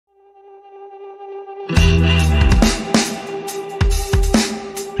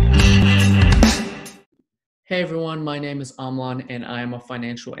everyone, my name is Amlan and I am a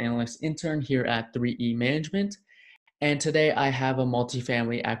financial analyst intern here at 3E Management. And today I have a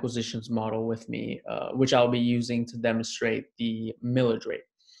multifamily acquisitions model with me, which I'll be using to demonstrate the millage rate.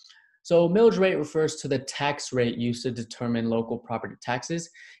 So millage rate refers to the tax rate used to determine local property taxes.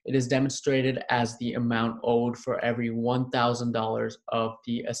 It is demonstrated as the amount owed for every $1,000 of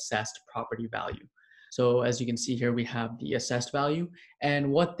the assessed property value. So as you can see here, we have the assessed value.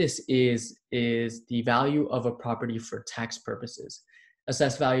 And what this is the value of a property for tax purposes.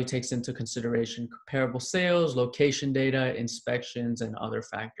 Assessed value takes into consideration comparable sales, location data, inspections, and other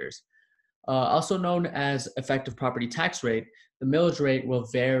factors. Also known as effective property tax rate, the millage rate will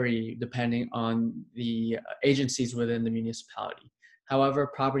vary depending on the agencies within the municipality. However,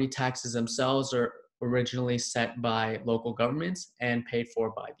 property taxes themselves are originally set by local governments and paid for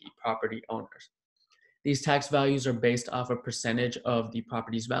by the property owners. These tax values are based off a percentage of the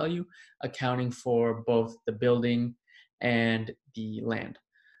property's value, accounting for both the building and the land.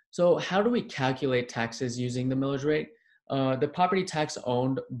 So how do we calculate taxes using the millage rate? The property tax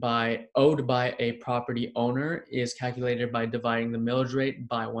owed by a property owner is calculated by dividing the millage rate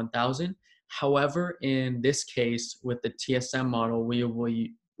by 1,000. However, in this case, with the TSM model, we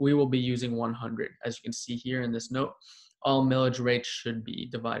will be using 100. As you can see here in this note, all millage rates should be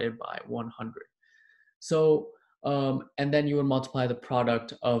divided by 100. So, and then you would multiply the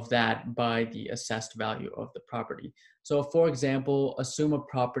product of that by the assessed value of the property. So for example, assume a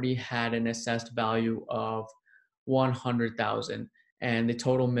property had an assessed value of 100,000 and the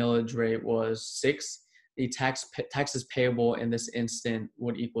total millage rate was 6. The taxes payable in this instant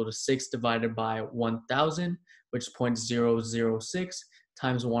would equal to 6 divided by 1,000, which is 0.006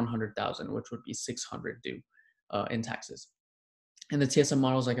 times 100,000, which would be 600 due in taxes. In the TSM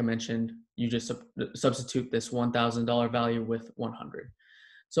models, like I mentioned, you just substitute this $1,000 value with 100.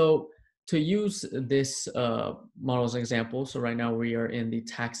 So to use this model as an example, so right now we are in the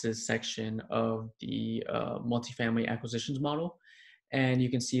taxes section of the multifamily acquisitions model. And you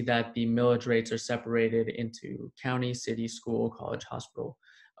can see that the millage rates are separated into county, city, school, college, hospital,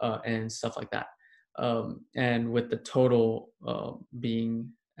 and stuff like that. And with the total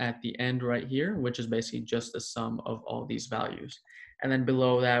being at the end right here, which is basically just the sum of all these values. And then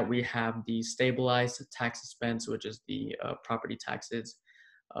below that, we have the stabilized tax expense, which is the property taxes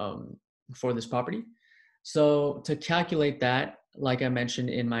for this property. So to calculate that, like I mentioned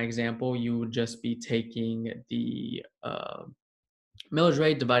in my example, you would just be taking the millage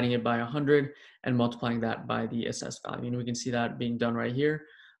rate, dividing it by 100, and multiplying that by the assessed value. And we can see that being done right here.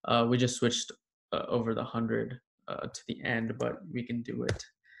 We just switched over the 100 to the end, but we can do it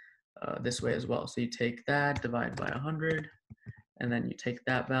this way as well. So you take that, divide by 100, and then you take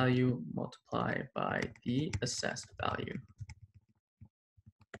that value, multiply by the assessed value.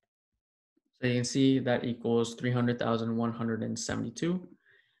 So you can see that equals 300,172,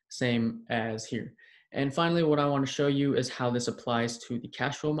 same as here. And finally, what I want to show you is how this applies to the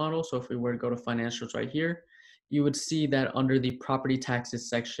cash flow model. So if we were to go to financials right here, you would see that under the property taxes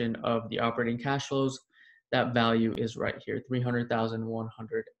section of the operating cash flows, that value is right here,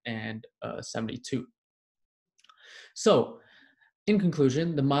 300,172. So in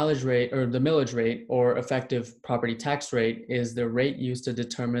conclusion, the millage rate or effective property tax rate is the rate used to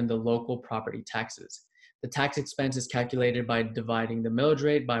determine the local property taxes. The tax expense is calculated by dividing the millage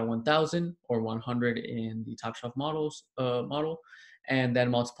rate by 1,000 or 100 in the top shelf model, and then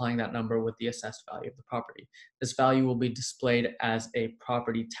multiplying that number with the assessed value of the property. This value will be displayed as a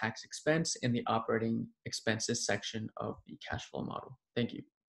property tax expense in the operating expenses section of the cash flow model. Thank you.